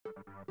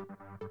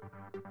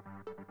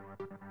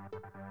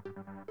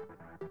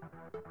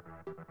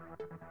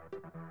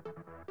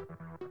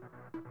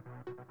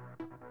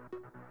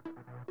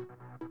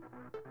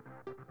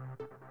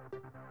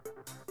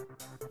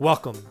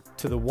Welcome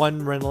to the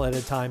One Rental at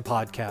a Time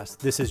podcast.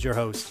 This is your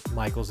host,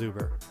 Michael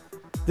Zuber.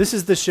 This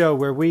is the show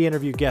where we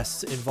interview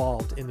guests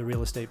involved in the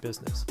real estate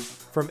business,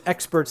 from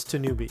experts to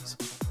newbies,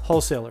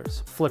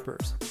 wholesalers,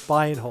 flippers,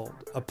 buy and hold,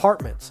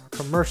 apartments,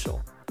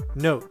 commercial,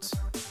 notes,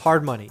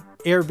 hard money,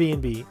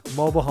 Airbnb,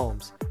 mobile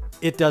homes.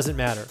 It doesn't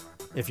matter.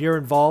 If you're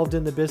involved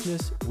in the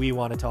business, we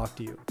want to talk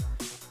to you.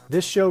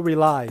 This show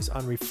relies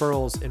on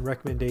referrals and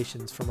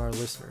recommendations from our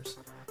listeners.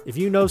 If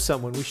you know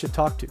someone we should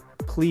talk to,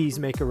 please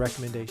make a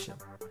recommendation.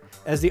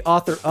 As the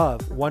author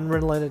of One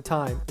Rental at a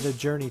Time, The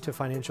Journey to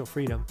Financial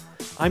Freedom,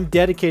 I'm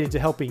dedicated to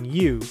helping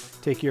you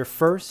take your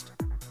first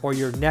or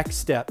your next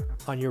step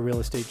on your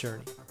real estate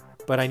journey.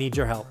 But I need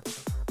your help.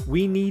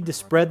 We need to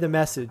spread the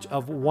message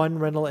of One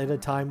Rental at a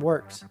Time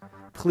works.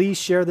 Please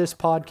share this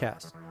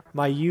podcast,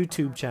 my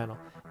YouTube channel,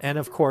 and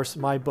of course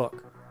my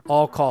book,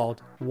 all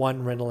called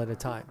One Rental at a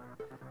Time.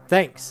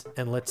 Thanks,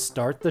 and let's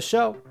start the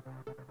show.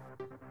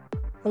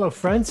 Hello,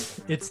 friends.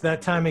 It's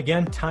that time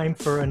again, time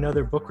for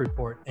another book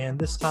report. And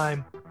this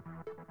time,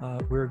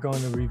 we're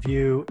going to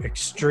review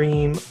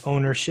Extreme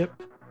Ownership,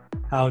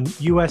 How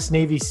U.S.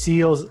 Navy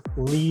SEALs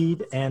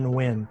Lead and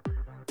Win.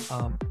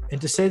 And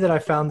to say that I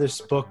found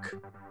this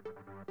book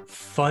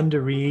fun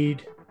to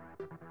read,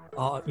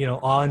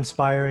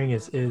 awe-inspiring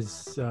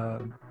is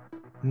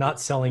not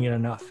selling it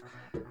enough.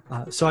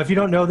 So if you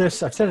don't know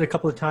this, I've said it a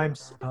couple of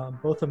times.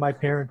 Both of my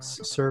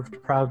parents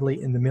served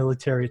proudly in the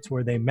military. It's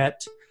where they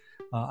met.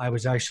 I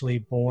was actually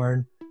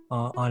born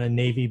on a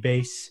Navy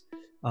base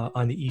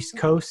on the East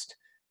Coast,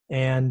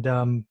 and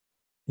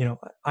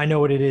I know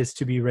what it is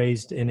to be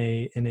raised in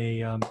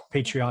a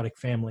patriotic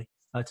family,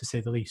 to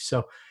say the least.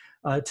 So,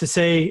 to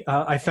say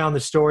I found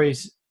the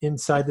stories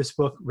inside this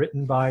book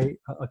written by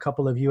a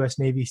couple of U.S.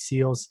 Navy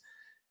SEALs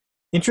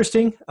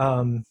interesting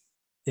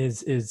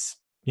is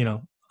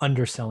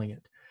underselling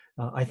it.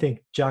 I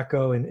think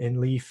Jocko and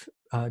Leif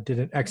did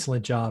an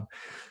excellent job.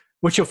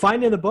 What you'll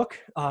find in the book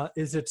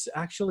is it's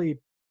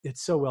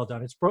so well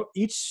done.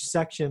 Each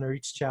section or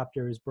each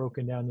chapter is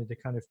broken down into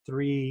kind of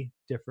three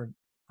different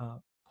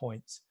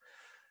points.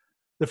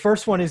 The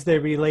first one is they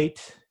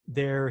relate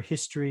their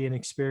history and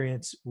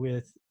experience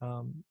with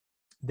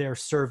their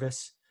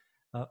service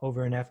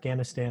over in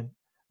Afghanistan,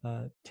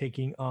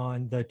 taking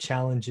on the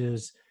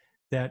challenges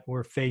that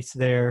were faced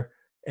there,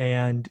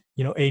 and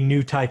a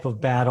new type of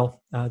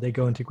battle. They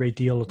go into a great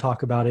deal to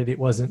talk about it. It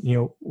wasn't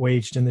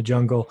waged in the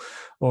jungle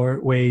or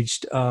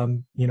waged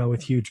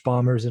with huge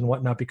bombers and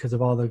whatnot because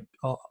of all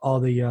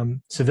the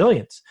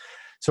civilians.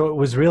 So it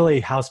was really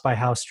house by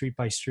house, street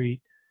by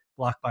street,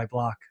 block by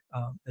block,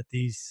 that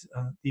these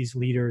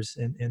leaders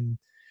and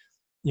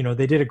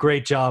they did a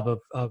great job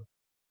of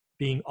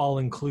being all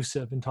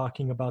inclusive and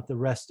talking about the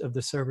rest of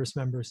the service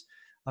members,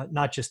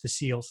 not just the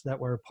SEALs that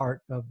were a part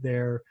of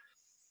their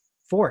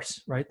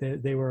force, right?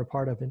 They were a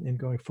part of in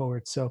going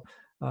forward. So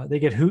they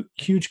get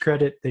huge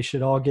credit. They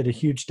should all get a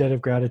huge debt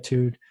of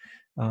gratitude.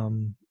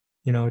 It's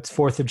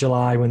 4th of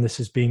July when this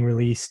is being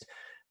released.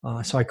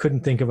 So I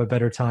couldn't think of a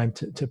better time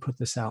to put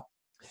this out.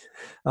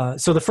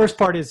 So the first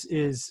part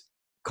is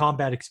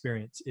combat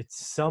experience.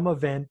 It's some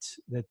event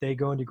that they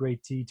go into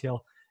great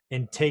detail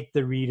and take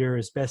the reader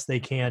as best they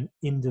can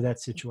into that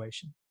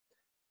situation.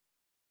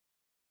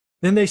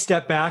 Then they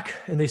step back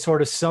and they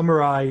sort of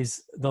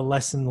summarize the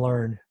lesson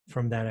learned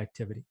from that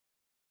activity.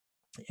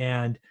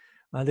 And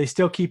they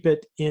still keep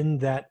it in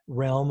that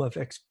realm of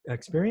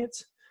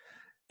experience.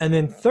 And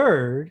then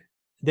third,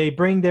 they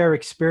bring their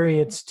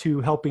experience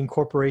to helping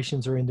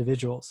corporations or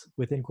individuals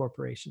within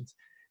corporations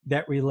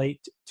that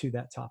relate to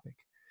that topic.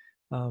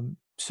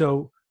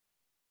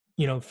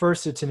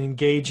 First, it's an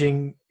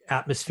engaging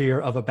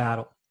atmosphere of a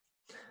battle.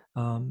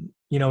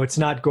 It's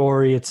not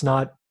gory. It's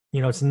not,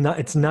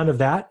 it's none of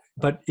that.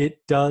 But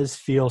it does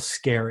feel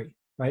scary,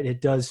 right? It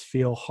does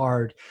feel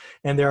hard.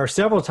 And there are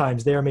several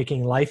times they are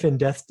making life and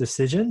death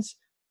decisions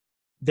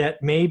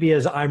that maybe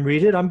as I'm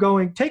reading it, I'm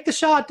going, take the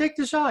shot.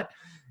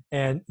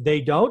 And they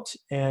don't,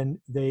 and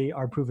they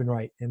are proven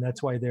right. And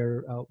that's why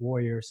they're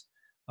warriors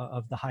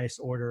of the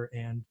highest order.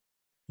 And,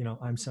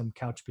 I'm some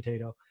couch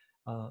potato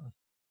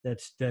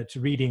that's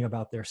reading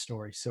about their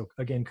story. So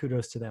again,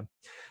 kudos to them.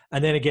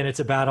 And then again,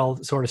 it's a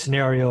battle sort of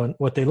scenario and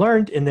what they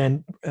learned, and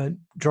then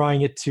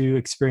drawing it to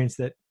experience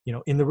that,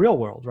 in the real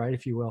world, right,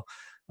 if you will,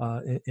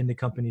 in the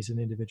companies and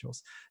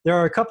individuals. There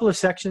are a couple of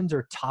sections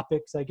or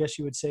topics, I guess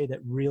you would say, that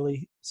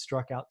really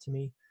struck out to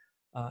me.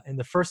 And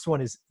the first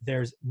one is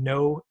there's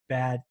no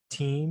bad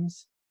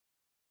teams,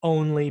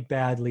 only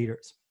bad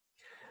leaders.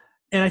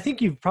 And I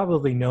think you've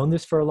probably known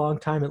this for a long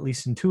time, at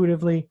least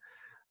intuitively.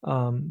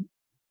 But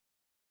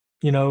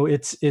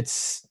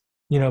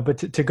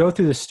to go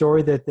through the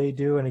story that they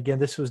do, and again,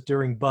 this was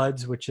during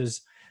BUDS, which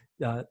is,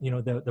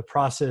 the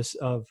process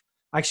of,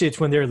 actually it's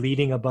when they're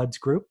leading a BUDS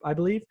group, I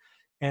believe,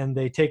 and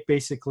they take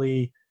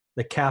basically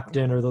the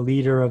captain or the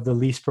leader of the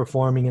least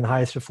performing and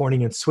highest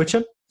performing and switch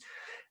them.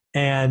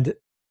 And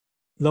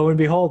lo and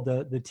behold,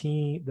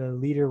 the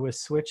leader was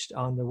switched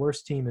on the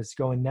worst team is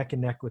going neck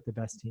and neck with the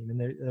best team. And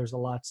there's a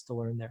lot to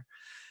learn there.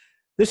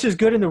 This is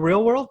good in the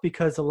real world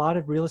because a lot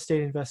of real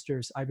estate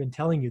investors, I've been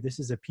telling you, this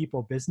is a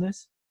people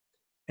business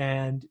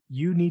and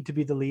you need to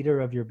be the leader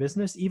of your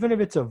business, even if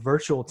it's a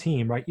virtual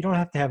team, right? You don't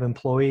have to have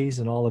employees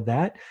and all of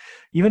that.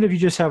 Even if you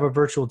just have a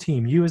virtual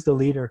team, you as the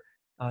leader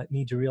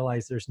need to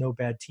realize there's no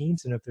bad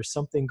teams. And if there's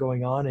something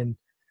going on in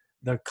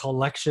the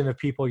collection of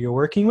people you're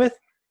working with,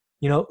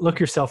 look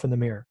yourself in the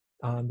mirror.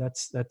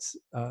 That's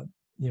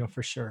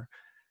for sure.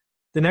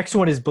 The next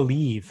one is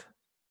believe.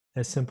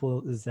 As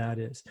simple as that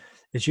is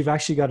you've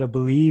actually got to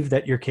believe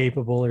that you're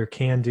capable or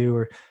can do,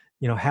 or,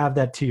 have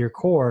that to your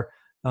core,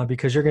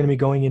 because you're going to be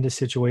going into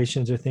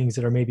situations or things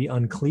that are maybe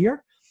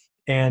unclear.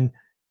 And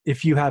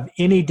if you have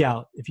any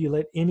doubt, if you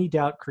let any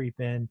doubt creep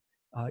in,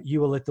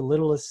 you will let the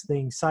littlest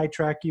thing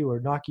sidetrack you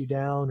or knock you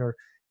down. Or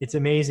it's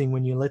amazing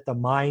when you let the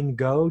mind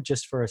go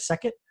just for a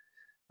second,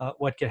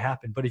 what could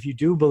happen. But if you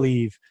do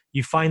believe,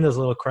 you find those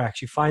little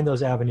cracks, you find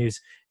those avenues,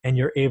 and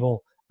you're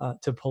able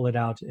to pull it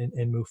out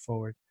and move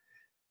forward.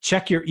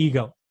 Check your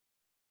ego.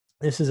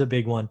 This is a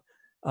big one.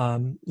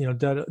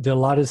 Did a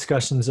lot of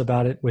discussions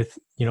about it with,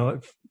 you're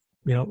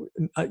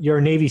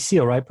a Navy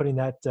SEAL, right? Putting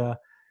that,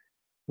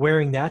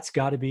 wearing that's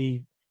got to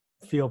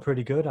feel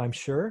pretty good, I'm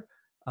sure.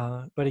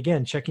 But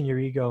again, checking your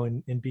ego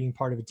and being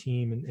part of a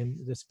team and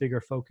this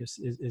bigger focus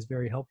is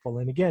very helpful.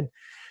 And again,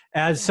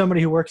 as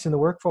somebody who works in the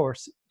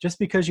workforce, just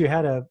because you've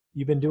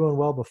been doing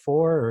well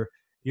before, or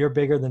you're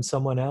bigger than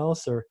someone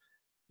else, or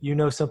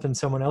something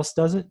someone else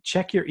doesn't,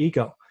 check your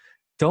ego.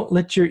 Don't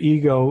let your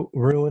ego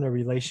ruin a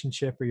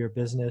relationship or your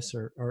business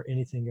or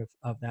anything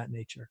of that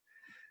nature.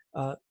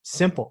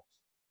 Simple.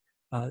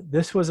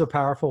 This was a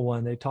powerful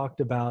one. They talked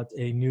about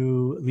a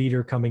new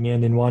leader coming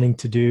in and wanting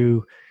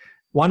to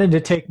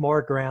take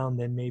more ground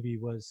than maybe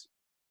was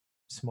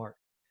smart.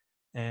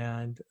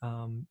 And,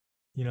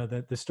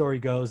 the story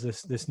goes,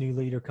 this new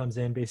leader comes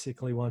in,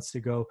 basically wants to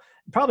go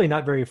probably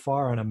not very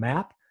far on a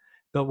map,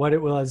 but what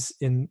it was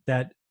in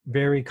that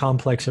very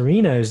complex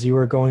arena is you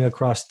were going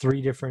across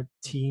 3 different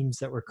teams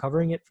that were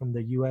covering it from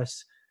the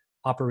U.S.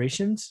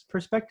 operations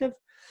perspective.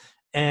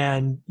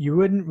 And you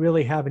wouldn't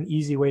really have an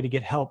easy way to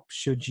get help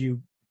should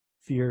you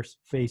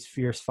face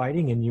fierce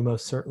fighting, and you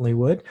most certainly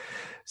would.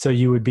 So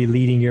you would be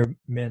leading your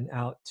men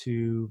out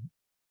to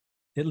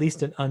at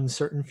least an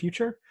uncertain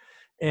future.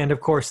 And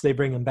of course they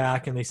bring him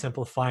back and they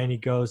simplify, and he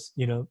goes,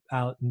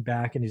 out and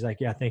back. And he's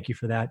like, yeah, thank you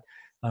for that.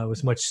 It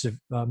was much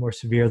more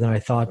severe than I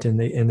thought. And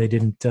they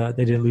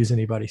didn't lose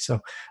anybody.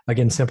 So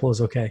again, simple is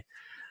okay.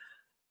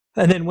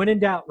 And then when in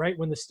doubt, right?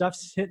 When the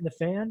stuff's hitting the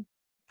fan,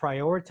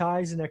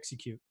 prioritize and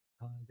execute.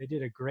 They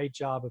did a great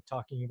job of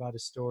talking about a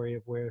story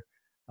of where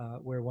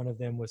one of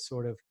them was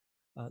sort of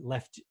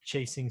left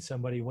chasing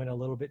somebody, went a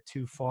little bit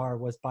too far,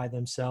 was by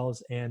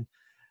themselves. And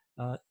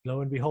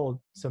lo and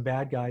behold, some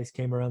bad guys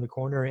came around the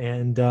corner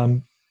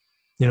and,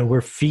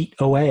 were feet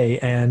away,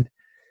 and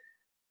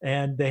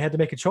they had to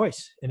make a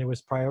choice, and it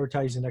was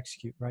prioritize and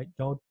execute, right?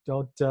 Don't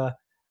do the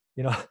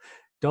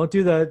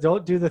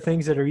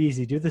things that are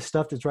easy. Do the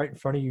stuff that's right in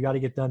front of you. You got to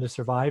get done to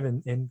survive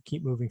and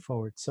keep moving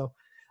forward. So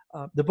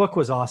the book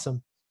was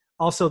awesome.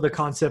 Also the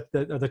concept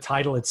of the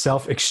title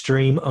itself,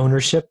 Extreme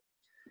Ownership.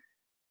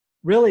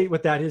 Really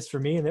what that is for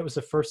me, and that was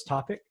the first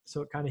topic,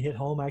 so it kind of hit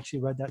home. I actually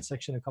read that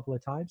section a couple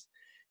of times,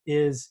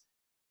 is,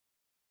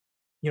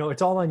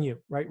 it's all on you,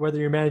 right? Whether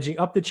you're managing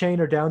up the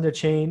chain or down the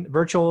chain,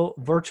 virtual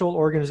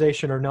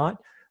organization or not,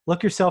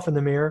 look yourself in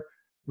the mirror,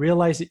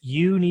 realize that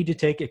you need to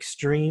take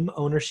extreme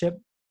ownership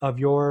of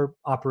your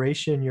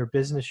operation, your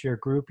business, your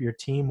group, your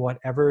team,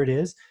 whatever it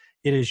is.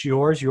 It is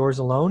yours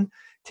alone.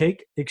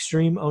 Take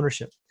extreme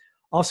ownership.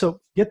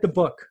 Also, get the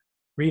book,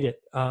 read it.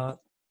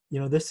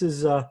 This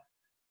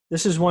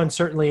is one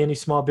certainly any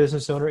small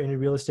business owner, any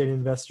real estate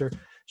investor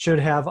should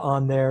have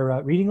on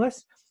their reading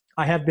list.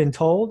 I have been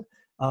told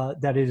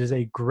that it is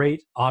a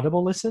great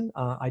Audible listen.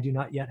 I do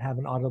not yet have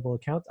an Audible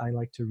account. I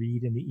like to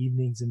read in the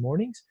evenings and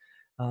mornings,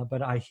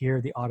 but I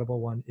hear the Audible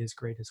one is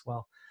great as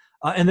well.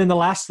 And then the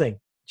last thing,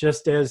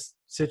 just as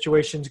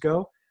situations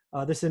go,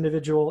 this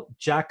individual,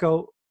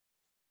 Jocko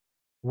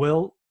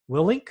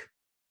Willink,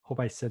 hope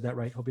I said that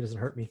right, hope he doesn't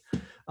hurt me,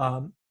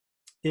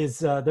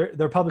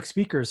 they're public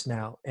speakers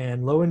now.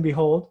 And lo and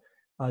behold,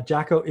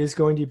 Jocko is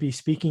going to be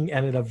speaking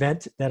at an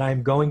event that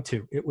I'm going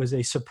to. It was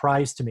a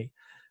surprise to me.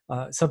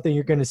 Something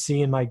you're going to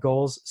see in my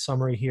goals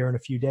summary here in a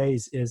few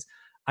days is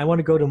I want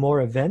to go to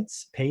more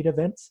events, paid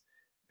events,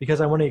 because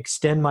I want to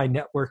extend my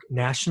network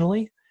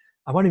nationally.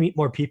 I want to meet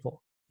more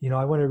people.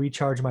 I want to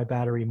recharge my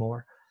battery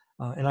more.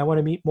 And I want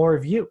to meet more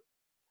of you.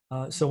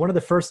 So one of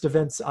the first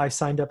events I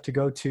signed up to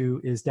go to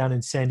is down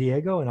in San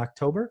Diego in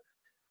October.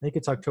 I think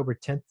it's October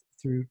 10th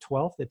through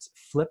 12th. It's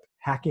Flip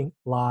Hacking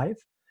Live.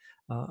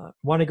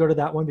 Want to go to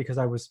that one because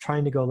I was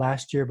trying to go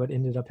last year, but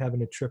ended up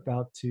having a trip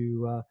out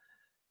to,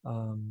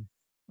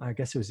 I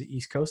guess it was the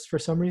East Coast for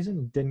some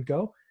reason, didn't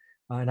go.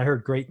 And I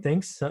heard great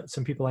things.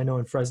 Some people I know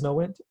in Fresno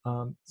went.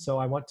 So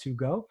I want to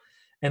go.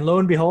 And lo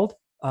and behold,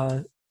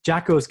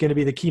 Jocko is going to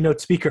be the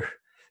keynote speaker.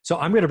 So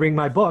I'm going to bring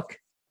my book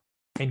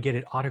and get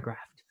it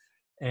autographed.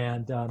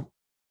 And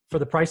for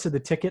the price of the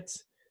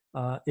tickets,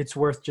 it's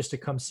worth just to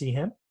come see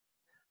him.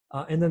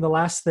 And then the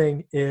last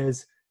thing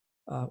is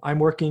I'm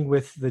working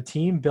with the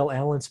team, Bill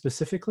Allen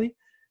specifically.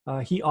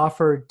 He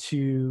offered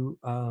to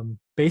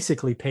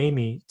basically pay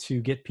me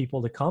to get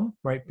people to come,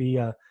 right? Be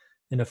an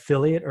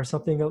affiliate or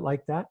something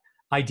like that.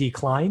 I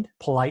declined,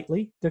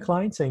 politely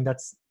declined, saying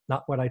that's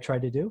not what I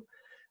tried to do.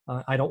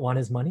 I don't want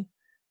his money.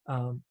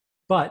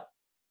 But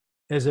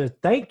as a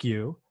thank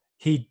you,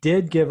 he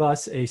did give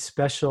us a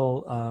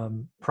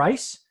special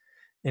price.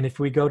 And if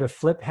we go to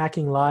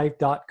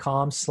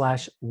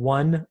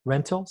fliphackinglive.com/one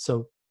rental,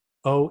 so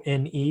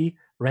ONE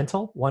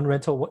rental, one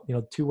rental,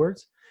 2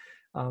 words,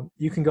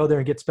 you can go there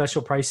and get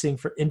special pricing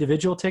for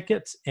individual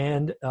tickets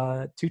and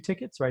 2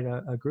 tickets, right?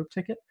 A group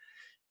ticket.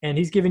 And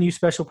he's giving you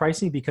special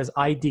pricing because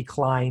I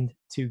declined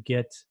to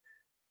get,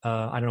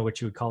 I don't know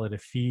what you would call it, a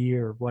fee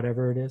or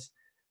whatever it is.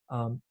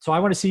 So I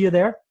want to see you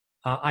there.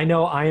 I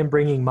know I am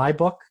bringing my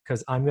book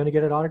because I'm going to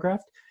get it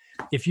autographed.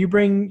 If you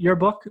bring your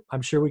book,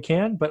 I'm sure we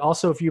can. But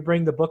also if you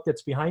bring the book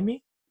that's behind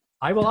me,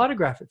 I will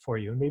autograph it for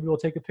you. And maybe we'll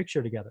take a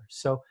picture together.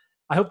 So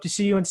I hope to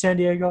see you in San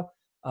Diego.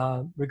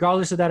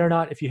 Regardless of that or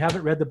not, if you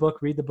haven't read the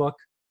book, read the book.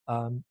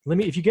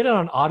 If you get it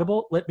on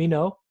Audible, let me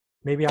know.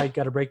 Maybe I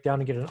got to break down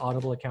and get an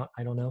Audible account.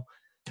 I don't know.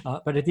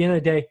 But at the end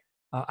of the day,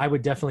 I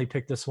would definitely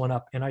pick this one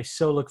up. And I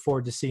so look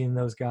forward to seeing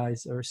those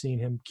guys or seeing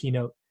him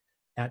keynote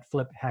at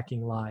Flip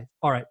Hacking Live.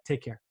 All right,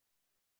 take care.